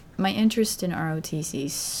My interest in ROTC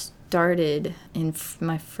started in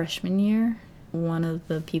my freshman year. One of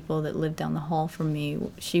the people that lived down the hall from me,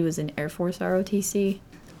 she was in Air Force ROTC.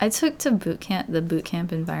 I took to the boot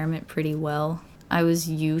camp environment pretty well. I was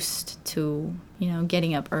used to,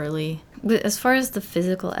 getting up early. But as far as the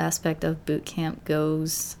physical aspect of boot camp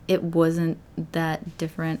goes, it wasn't that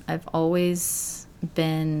different. I've always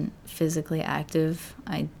been physically active.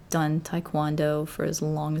 I've done taekwondo for as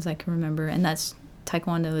long as I can remember, and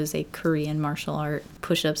taekwondo is a Korean martial art.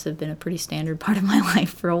 Push-ups have been a pretty standard part of my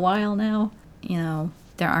life for a while now.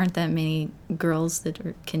 There aren't that many girls that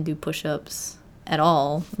can do push-ups at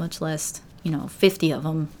all, much less, 50 of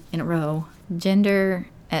them in a row. Gender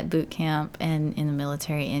at boot camp and in the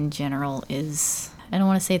military in general is, I don't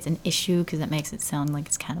want to say it's an issue because that makes it sound like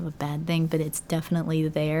it's kind of a bad thing, but it's definitely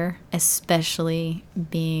there, especially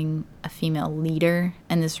being a female leader.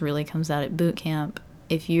 And this really comes out at boot camp.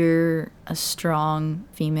 If you're a strong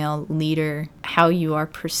female leader, how you are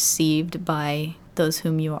perceived by those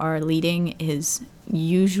whom you are leading is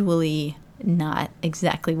usually not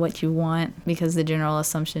exactly what you want, because the general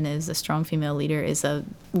assumption is a strong female leader is a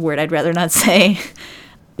word I'd rather not say.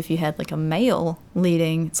 If you had like a male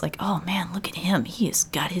leading, it's like, oh man, look at him, he has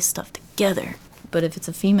got his stuff together. But if it's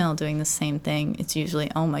a female doing the same thing, it's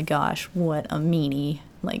usually, oh my gosh, what a meanie.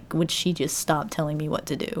 Like, would she just stop telling me what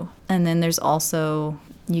to do? And then there's also,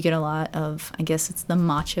 you get a lot of, I guess it's the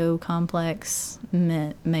macho complex.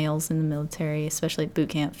 Males in the military, especially at boot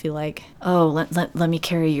camp, feel like, oh, let me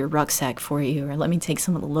carry your rucksack for you, or let me take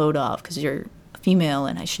some of the load off because you're a female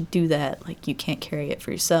and I should do that. Like, you can't carry it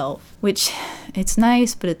for yourself. Which, it's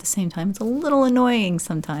nice, but at the same time, it's a little annoying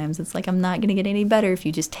sometimes. It's like, I'm not going to get any better if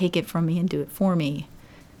you just take it from me and do it for me.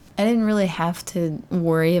 I didn't really have to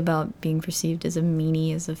worry about being perceived as a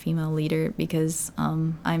meanie as a female leader because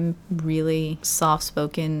I'm really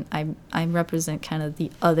soft-spoken. I represent kind of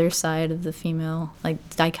the other side of the female,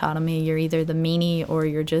 like, dichotomy. You're either the meanie or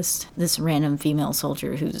you're just this random female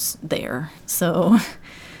soldier who's there. So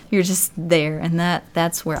you're just there, and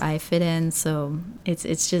that's where I fit in. So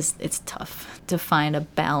it's tough to find a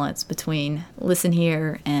balance between listen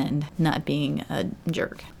here and not being a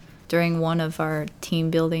jerk. During one of our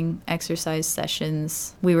team building exercise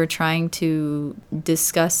sessions, we were trying to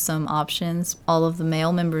discuss some options. All of the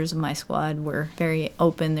male members of my squad were very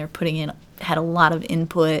open. They're had a lot of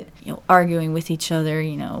input, arguing with each other,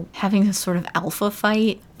 having a sort of alpha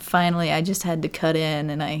fight. Finally, I just had to cut in,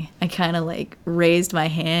 and I kind of like raised my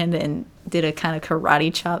hand and did a kind of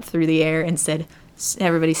karate chop through the air and said,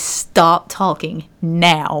 everybody stop talking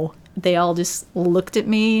now. They all just looked at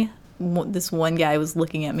me. This one guy was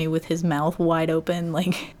looking at me with his mouth wide open,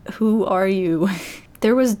 like, who are you?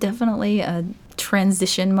 There was definitely a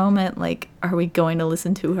transition moment, like, are we going to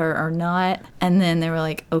listen to her or not? And then they were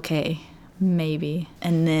like, okay, maybe.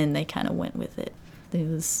 And then they kind of went with it. It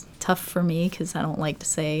was tough for me because I don't like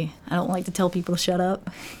to tell people to shut up,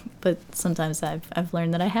 but sometimes I've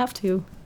learned that I have to.